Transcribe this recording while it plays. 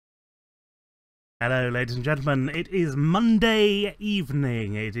Hello, ladies and gentlemen. It is Monday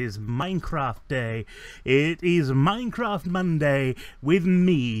evening. It is Minecraft Day. It is Minecraft Monday with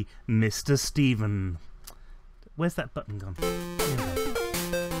me, Mr. Steven. Where's that button gone?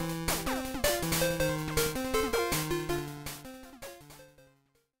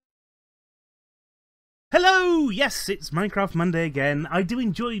 Hello! Yes, it's Minecraft Monday again. I do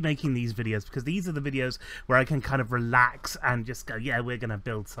enjoy making these videos because these are the videos where I can kind of relax and just go, yeah, we're going to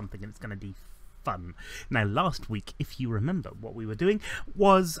build something and it's going to be fun. Now, last week, if you remember, what we were doing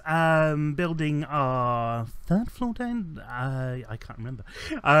was building our third floor down. I can't remember,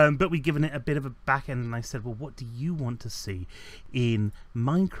 but we'd given it a bit of a back end, and I said, well, what do you want to see in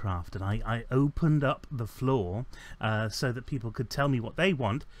Minecraft? And I opened up the floor so that people could tell me what they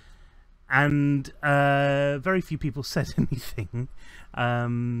want. And very few people said anything,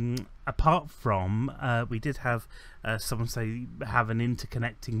 apart from we did have someone say have an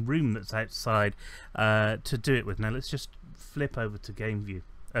interconnecting room that's outside to do it with. Now let's just flip over to game view.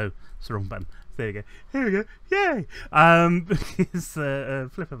 Oh, it's the wrong button. There you go. Here we go. Yay! Because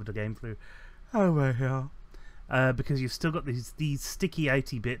flip over to game view. Over here. Because you've still got these sticky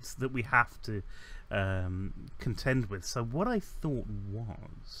outy bits that we have to contend with. So what I thought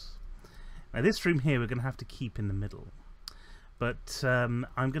was, now this room here we're going to have to keep in the middle, but I'm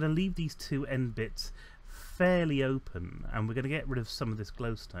going to leave these two end bits fairly open, and we're going to get rid of some of this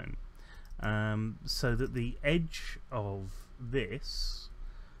glowstone so that the edge of this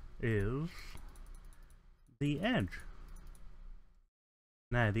is the edge.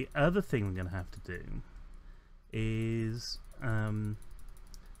 Now the other thing we're going to have to do is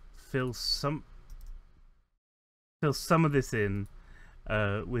fill some of this in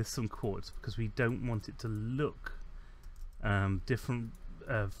with some quartz, because we don't want it to look different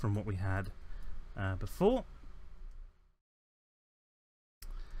from what we had before.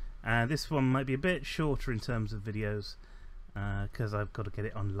 This one might be a bit shorter in terms of videos because I've got to get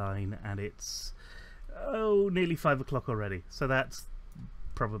it online, and it's nearly 5 o'clock already, so that's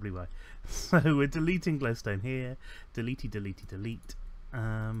probably why. So we're deleting glowstone here, delete.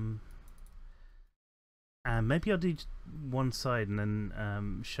 And maybe I'll do one side and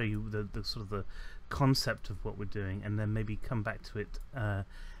then show you the sort of the concept of what we're doing, and then maybe come back to it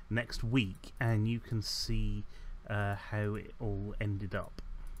next week, and you can see how it all ended up.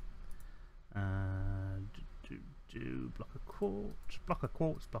 Block of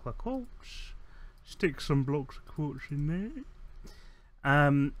quartz. Stick some blocks of quartz in there.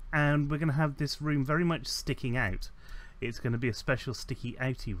 And we're going to have this room very much sticking out. It's going to be a special sticky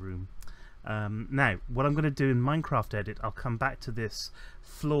outy room. Now, what I'm going to do in Minecraft Edit, I'll come back to this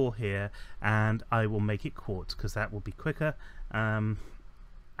floor here and I will make it quartz, because that will be quicker, and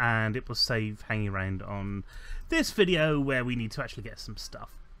it will save hanging around on this video where we need to actually get some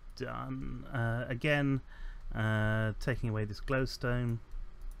stuff done. Again, taking away this glowstone,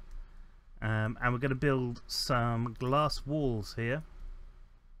 and we're going to build some glass walls here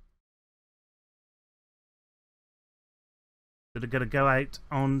that are going to go out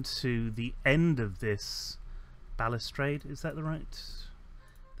onto the end of this balustrade. Is that the right?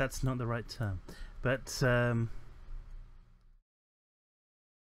 That's not the right term, but come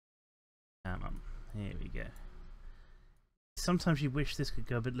on, here we go. Sometimes you wish this could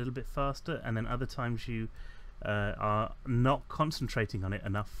go a little bit faster, and then other times you are not concentrating on it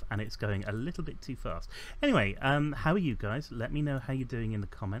enough and it's going a little bit too fast. Anyway, how are you guys? Let me know how you're doing in the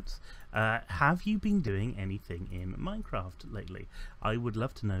comments. Have you been doing anything in Minecraft lately? I would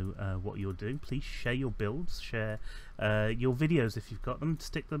love to know what you're doing. Please share your builds, share your videos if you've got them,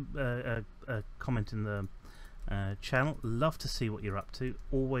 stick them a comment in the channel. Love to see what you're up to.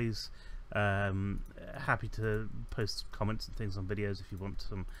 Always happy to post comments and things on videos if you want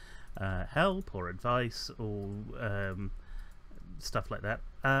some help or advice or stuff like that.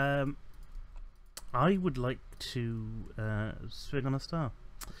 I would like to swing on a star.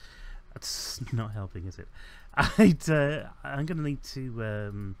 That's not helping, is it? I'm going to need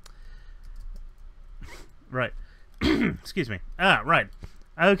to right. Excuse me. Right.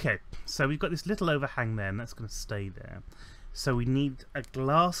 Okay, so we've got this little overhang there, and that's going to stay there. So we need a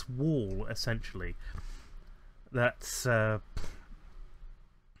glass wall, essentially. That's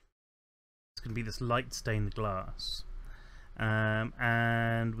it's going to be this light stained glass,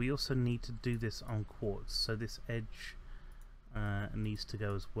 and we also need to do this on quartz, so this edge needs to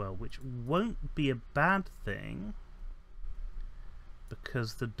go as well, which won't be a bad thing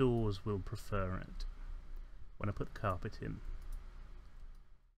because the doors will prefer it when I put the carpet in.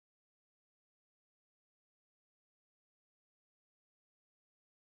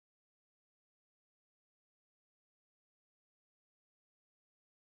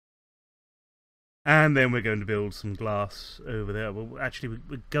 And then we're going to build some glass over there. Well, actually,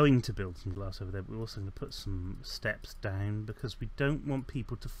 we're going to build some glass over there. We're also going to put some steps down because we don't want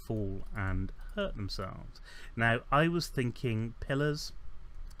people to fall and hurt themselves. Now, I was thinking pillars.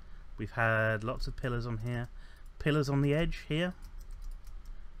 We've had lots of pillars on here. Pillars on the edge here.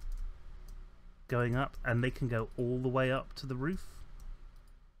 Going up, and they can go all the way up to the roof.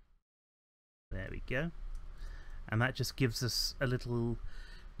 There we go. And that just gives us a little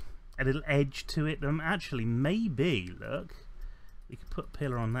edge to it. Actually, maybe, look, we could put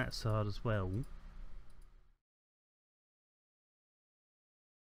pillar on that side as well.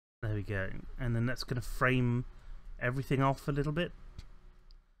 There we go. And then that's going to frame everything off a little bit.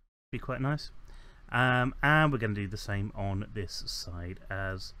 Be quite nice. And we're going to do the same on this side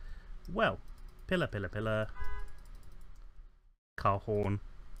as well. Pillar, pillar, pillar. Car horn.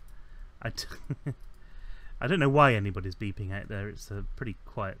 I don't know why anybody's beeping out there. It's a pretty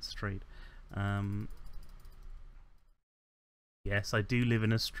quiet street. Yes, I do live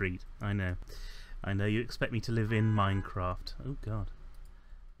in a street. I know. I know you expect me to live in Minecraft. Oh God.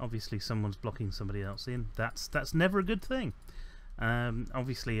 Obviously someone's blocking somebody else in. That's never a good thing.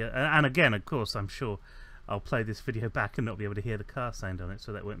 Obviously, and again, of course, I'm sure I'll play this video back and not be able to hear the car sound on it,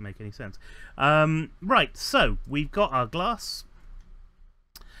 so that won't make any sense. Right, so we've got our glass.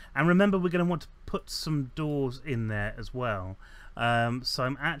 And remember, we're going to want to put some doors in there as well. So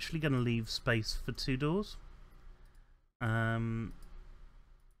I'm actually going to leave space for 2 doors. I've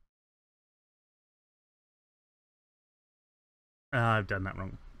done that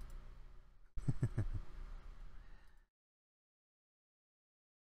wrong.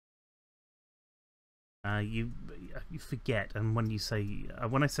 You forget, and when I say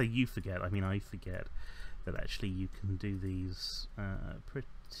you forget, I mean I forget that actually you can do these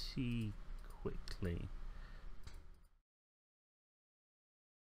pretty quickly.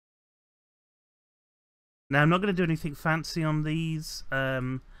 Now I'm not going to do anything fancy on these.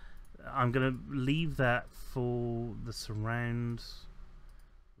 I'm going to leave that for the surrounds.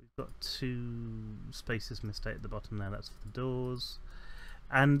 We've got 2 spaces missed out at the bottom there. That's for the doors.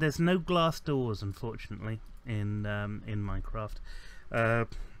 And there's no glass doors, unfortunately, in Minecraft.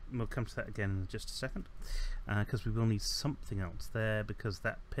 We'll come to that again in just a second, because we will need something else there. Because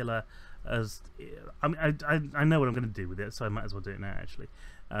that pillar, I know what I'm going to do with it, so I might as well do it now. Actually,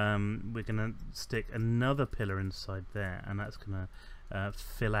 we're going to stick another pillar inside there, and that's going to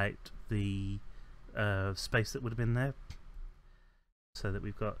fill out the space that would have been there. So that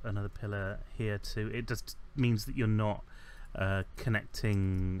we've got another pillar here too. It just means that you're not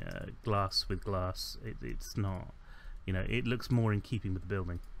connecting glass with glass. It's not, you know, it looks more in keeping with the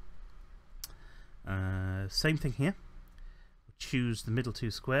building. Same thing here. Choose the middle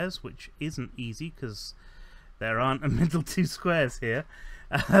 2 squares, which isn't easy because there aren't a middle 2 squares here.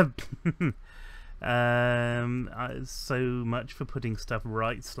 So much for putting stuff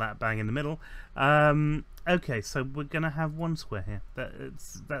right slap bang in the middle. Okay, so we're gonna have 1 square here.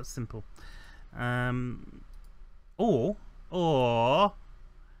 That's simple. Or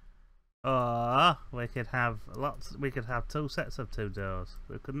we could have lots. We could have 2 sets of 2 doors,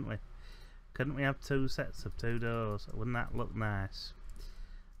 couldn't we? Couldn't we have 2 sets of 2 doors? Wouldn't that look nice?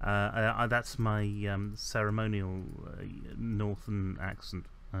 That's my ceremonial northern accent.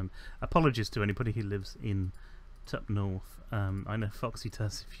 Apologies to anybody who lives in up north. I know Foxy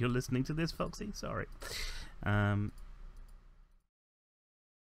does. If you're listening to this, Foxy, sorry.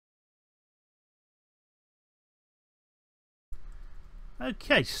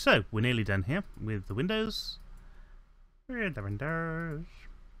 Okay, so we're nearly done here with the windows. And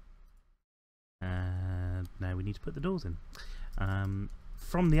now we need to put the doors in.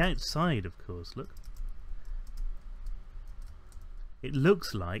 From the outside, of course, look. It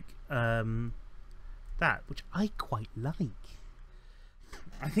looks like that, which I quite like.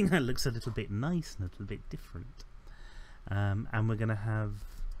 I think that looks a little bit nice and a little bit different. And we're going to have...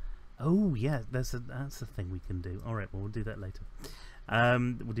 Oh, yeah, that's the thing we can do. Alright, well, we'll do that later.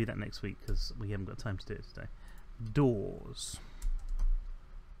 We'll do that next week because we haven't got time to do it today. Doors.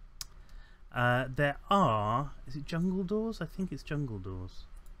 There are... Is it jungle doors? I think it's jungle doors.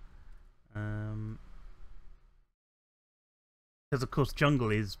 Because, of course, jungle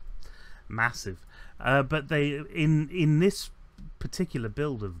is massive. But they in this particular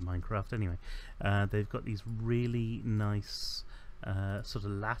build of Minecraft, anyway, they've got these really nice sort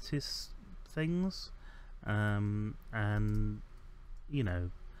of lattice things. And, you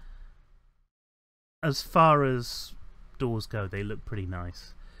know, as far as doors go, they look pretty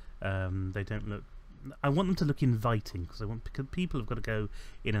nice. They don't look I want them to look inviting, because people have got to go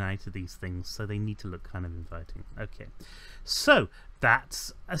in and out of these things, so they need to look kind of inviting. Okay, so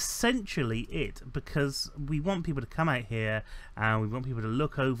that's essentially it, because we want people to come out here and we want people to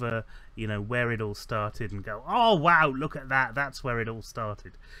look over, you know, where it all started and go, oh wow, look at that, that's where it all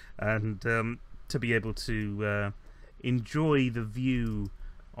started, and to be able to enjoy the view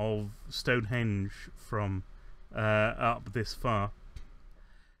of Stonehenge from up this far.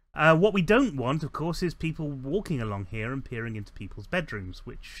 What we don't want, of course, is people walking along here and peering into people's bedrooms,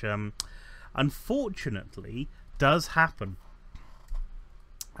 which unfortunately does happen.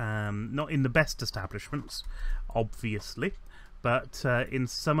 Not in the best establishments, obviously, but in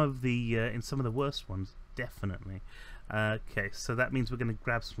some of the worst ones, definitely. Okay, so that means we're going to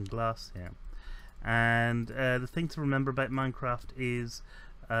grab some glass here, and the thing to remember about Minecraft is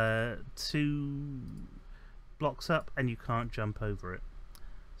 2 blocks up, and you can't jump over it.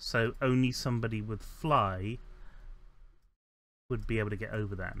 So only somebody with fly would be able to get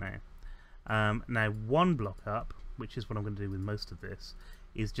over that now. Now 1 block up, which is what I'm going to do with most of this,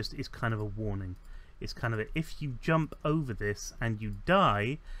 is kind of a warning. It's kind of if you jump over this and you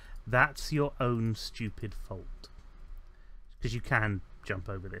die, that's your own stupid fault. Because you can jump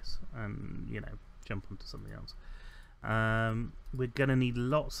over this and, you know, jump onto something else. We're going to need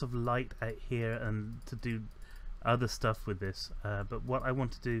lots of light out here and to do other stuff with this, but what I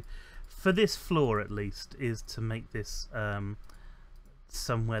want to do for this floor at least is to make this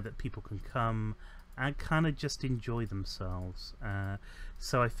somewhere that people can come and kind of just enjoy themselves.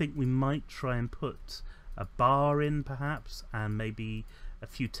 So I think we might try and put a bar in perhaps, and maybe a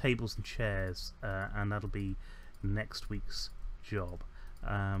few tables and chairs, and that'll be next week's job.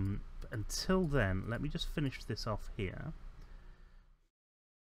 But until then, let me just finish this off here,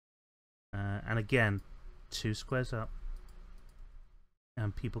 and again, 2 squares up,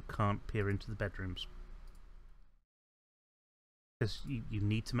 and people can't peer into the bedrooms, because you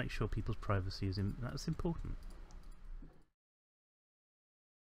need to make sure people's privacy is that's important.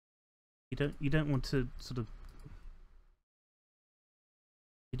 You don't want to sort of,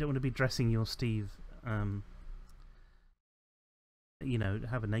 you don't want to be dressing your Steve, you know,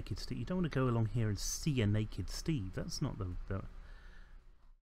 have a naked Steve. You don't want to go along here and see a naked Steve. That's not the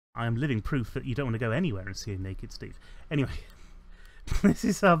I am living proof that you don't want to go anywhere and see a naked Steve. Anyway, this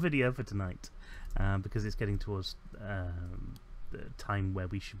is our video for tonight, because it's getting towards the time where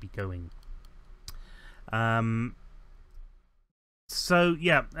we should be going. So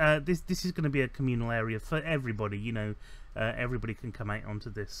yeah, this is going to be a communal area for everybody. You know, everybody can come out onto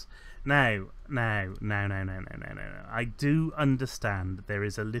this. Now. I do understand that there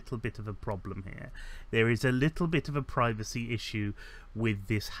is a little bit of a problem here. There is a little bit of a privacy issue with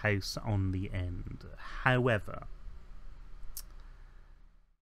this house on the end. However,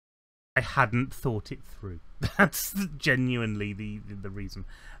 I hadn't thought it through. That's genuinely the reason.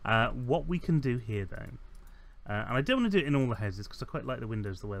 What we can do here, though, and I don't want to do it in all the houses because I quite like the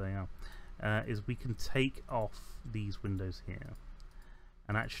windows the way they are, is we can take off these windows here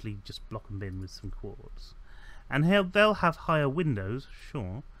and actually just block them in with some quartz. And they'll have higher windows,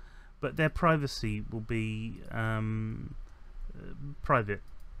 sure, but their privacy will be private.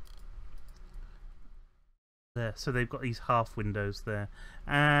 There, so they've got these half windows there,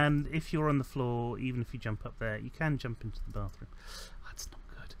 and if you're on the floor, even if you jump up there, you can jump into the bathroom. That's not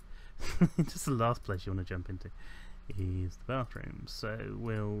good. Just the last place you want to jump into is the bathroom. So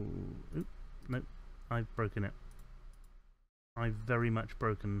we'll... Oop, nope, I've broken it. I've very much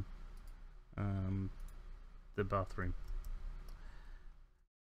broken the bathroom.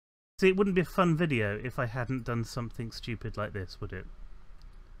 See, it wouldn't be a fun video if I hadn't done something stupid like this, would it?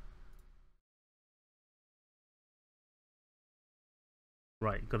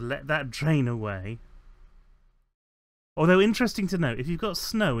 Right, got to let that drain away. Although, interesting to note, if you've got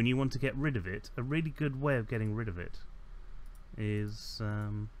snow and you want to get rid of it, a really good way of getting rid of it is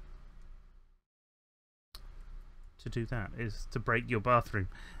to do that, is to break your bathroom,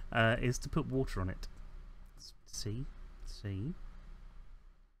 is to put water on it. See? See?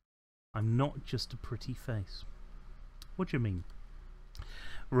 I'm not just a pretty face. What do you mean?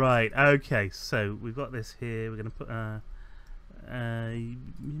 Right, okay, so we've got this here. We're going to put a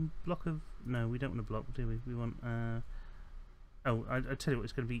block of... No, we don't want a block, do we? We want... Oh, I tell you what,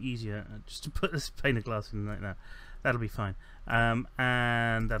 it's going to be easier just to put this pane of glass in like that. That'll be fine.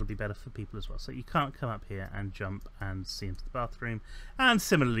 And that'll be better for people as well. So you can't come up here and jump and see into the bathroom. And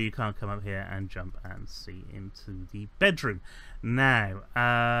similarly, you can't come up here and jump and see into the bedroom. Now,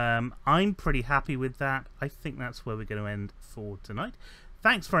 I'm pretty happy with that. I think that's where we're going to end for tonight.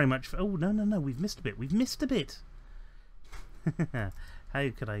 Thanks very much for... Oh, no, we've missed a bit. We've missed a bit. How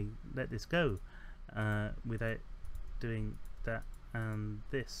could I let this go? without doing that and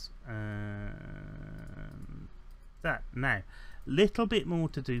this and that. Now, little bit more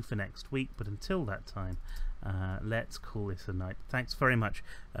to do for next week, but until that time, let's call this a night. Thanks very much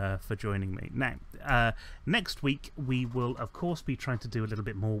for joining me. Now, next week we will of course be trying to do a little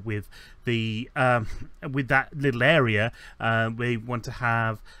bit more with the with that little area. We want to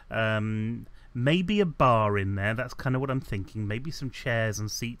have maybe a bar in there. That's kind of what I'm thinking. Maybe some chairs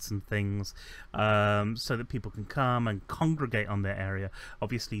and seats and things, so that people can come and congregate on their area.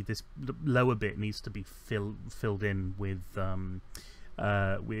 Obviously, this lower bit needs to be filled in with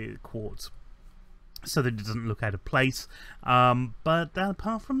quartz, so that it doesn't look out of place. But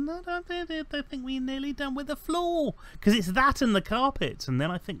apart from that, I think we're nearly done with the floor, because it's that and the carpets, and then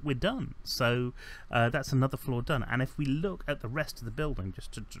I think we're done. So that's another floor done. And if we look at the rest of the building,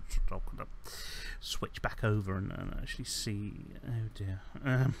 just to switch back over and actually see, oh dear,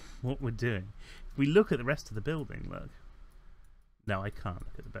 what we're doing. If we look at the rest of the building, look. No, I can't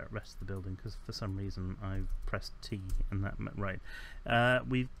look at the rest of the building because for some reason I've pressed T and that right.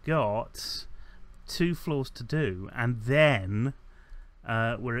 We've got 2 floors to do, and then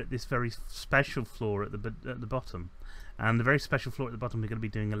we're at this very special floor at the bottom, and the very special floor at the bottom we're going to be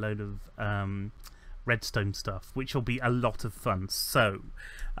doing a load of redstone stuff, which will be a lot of fun. So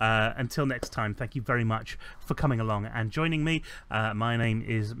until next time, thank you very much for coming along and joining me. My name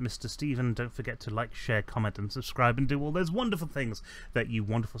is Mr. Stephen. Don't forget to like, share, comment and subscribe, and do all those wonderful things that you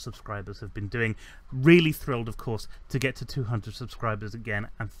wonderful subscribers have been doing. Really thrilled, of course, to get to 200 subscribers again,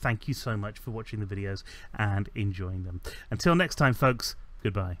 and thank you so much for watching the videos and enjoying them. Until next time, folks,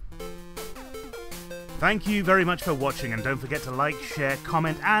 goodbye. Thank you very much for watching, and don't forget to like, share,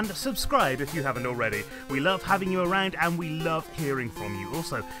 comment and subscribe if you haven't already. We love having you around and we love hearing from you.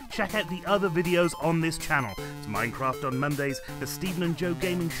 Also, check out the other videos on this channel. It's Minecraft on Mondays, the Stephen and Joe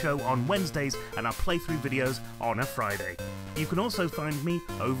Gaming Show on Wednesdays, and our playthrough videos on a Friday. You can also find me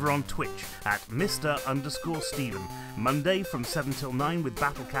over on Twitch at Mr_Stephen, Monday from 7 till 9 with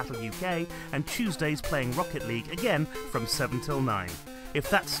Battle Cattle UK, and Tuesdays playing Rocket League again from 7 till 9. If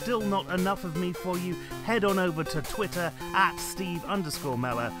that's still not enough of me for you, head on over to Twitter at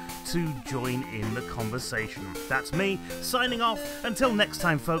Steve_Meller to join in the conversation. That's me, signing off. Until next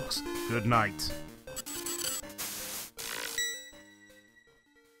time, folks, good night.